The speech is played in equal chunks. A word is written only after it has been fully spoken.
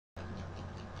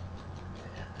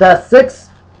The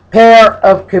sixth pair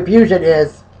of confusion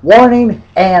is warning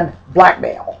and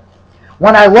blackmail.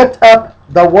 When I looked up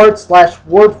the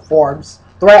word/word forms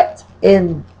threat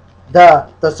in the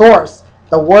source,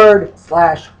 the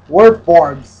word/word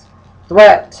forms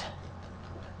threat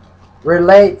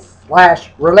relate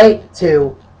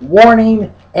to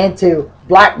warning and to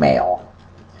blackmail.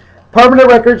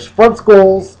 Permanent records from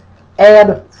schools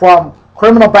and from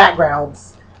criminal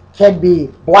backgrounds can be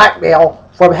blackmail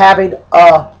from having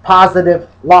a positive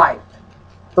life.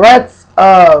 Threats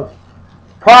of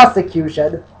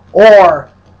prosecution or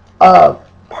of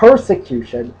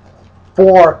persecution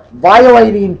for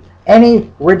violating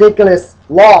any ridiculous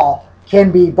law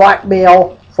can be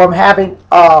blackmail from having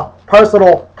a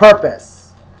personal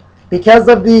purpose. Because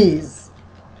of these,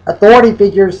 authority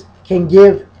figures can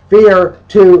give fear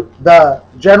to the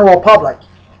general public,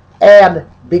 and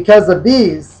because of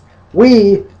these,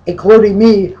 we, including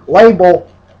me, label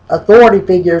authority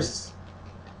figures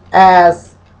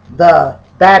as the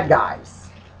bad guys.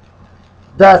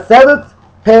 The seventh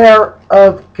pair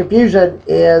of confusion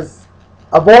is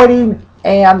avoiding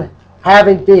and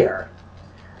having fear.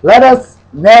 Let us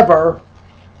never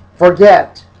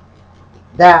forget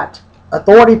that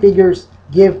authority figures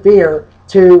give fear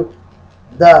to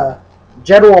the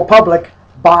general public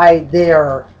by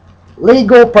their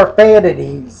legal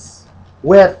profanities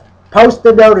with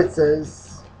posted notices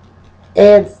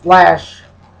and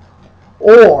 /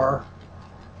 or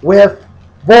with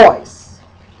voice.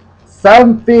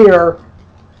 Some fear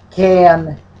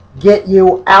can get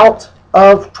you out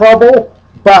of trouble,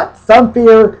 but some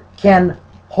fear can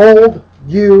hold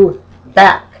you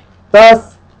back,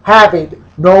 thus having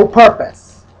no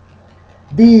purpose.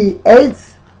 The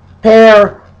eighth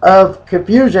pair of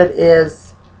confusion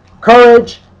is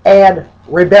courage and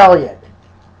rebellion.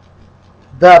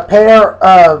 The pair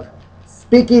of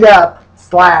speaking up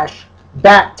 /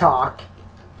 backtalk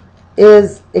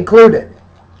is included.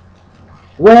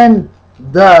 When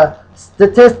the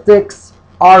statistics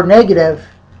are negative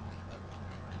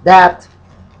that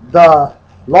the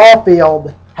law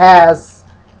field has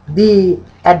the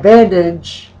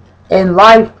advantage in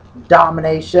life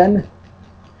domination,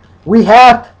 we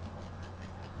have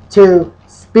to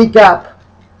speak up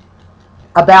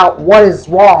about what is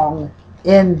wrong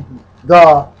in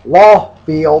the law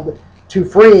field to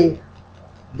free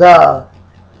the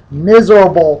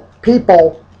miserable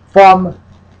people from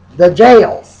the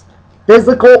jails,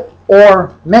 physical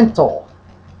or mental,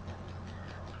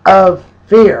 of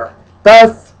fear,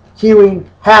 thus cueing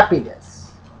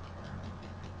happiness.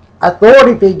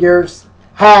 Authority figures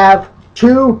have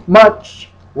too much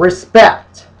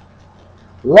respect.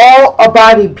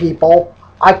 Law-abiding people,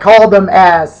 I call them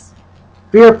as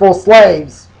fearful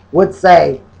slaves, would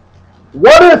say,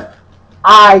 what if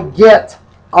I get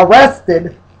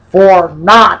arrested for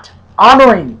not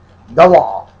honoring the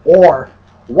law? Or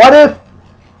what if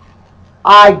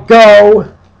I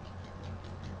go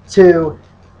to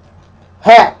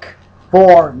heck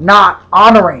for not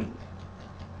honoring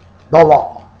the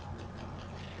law?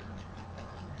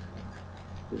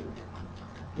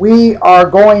 We are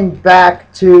going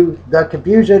back to the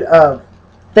confusion of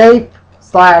faith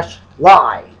 /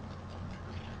 lie.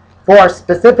 For a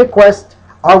specific quest,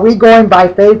 are we going by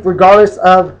faith regardless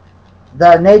of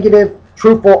the negative,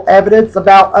 truthful evidence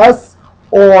about us,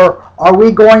 or are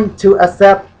we going to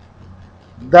accept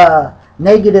the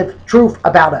negative truth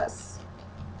about us?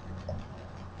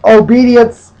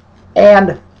 Obedience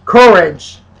and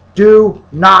courage do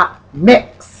not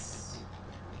mix.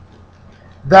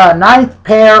 The ninth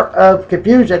pair of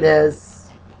confusion is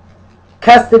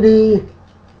custody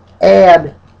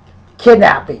and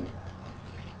kidnapping.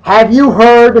 Have you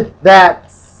heard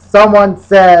that someone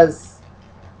says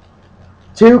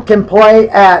two can play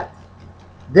at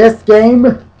this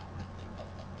game?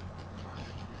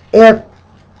 If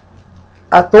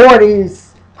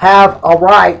authorities have a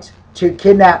right to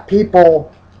kidnap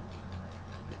people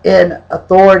in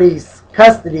authorities'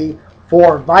 custody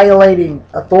for violating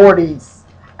authorities'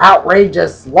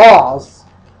 outrageous laws,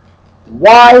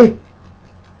 why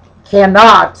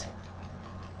cannot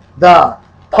the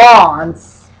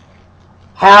pawns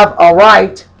have a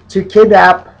right to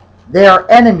kidnap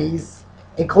their enemies,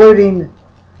 including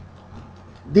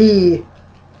the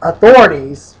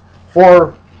authorities,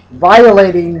 for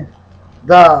violating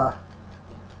the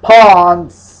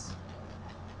pawns'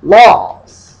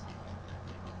 laws,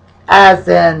 as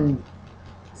in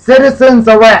citizen's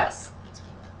arrest?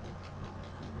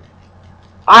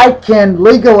 I can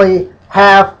legally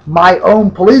have my own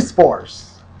police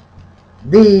force.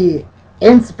 The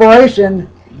inspiration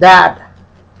that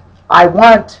I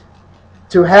want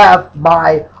to have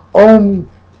my own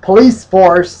police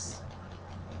force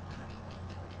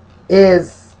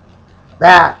is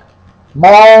that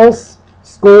malls,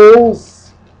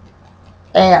 schools,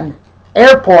 and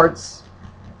airports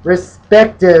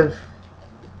respectively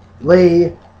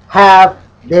have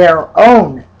their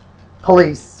own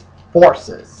police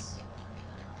forces.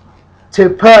 To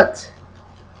put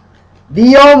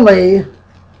the only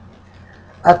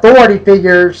authority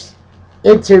figures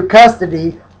into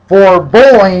custody for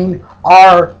bullying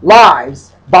our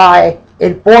lives by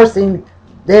enforcing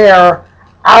their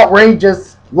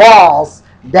outrageous laws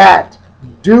that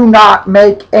do not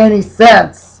make any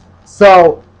sense.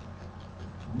 So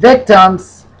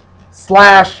victims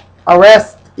slash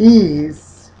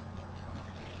arrestees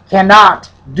cannot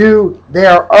do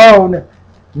their own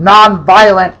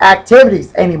non-violent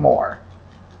activities anymore.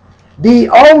 The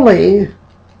only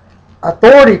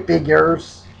authority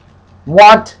figures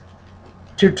want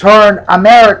to turn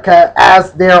America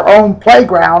as their own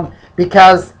playground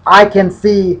because I can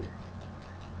see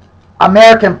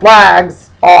American flags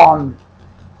on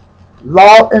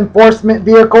law enforcement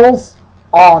vehicles,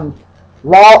 on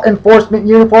law enforcement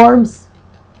uniforms,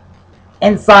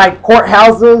 inside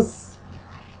courthouses,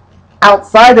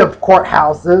 outside of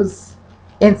courthouses,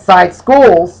 inside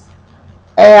schools,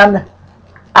 and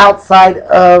outside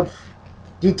of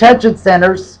detention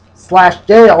centers slash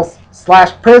jails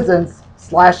slash prisons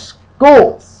slash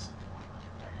schools.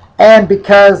 And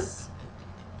because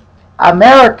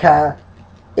America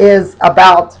is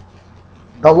about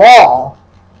the law,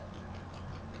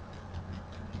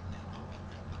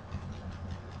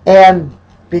 and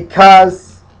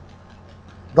because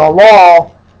the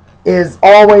law is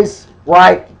always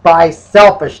right by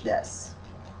selfishness.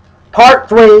 Part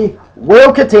 3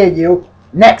 will continue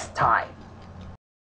next time.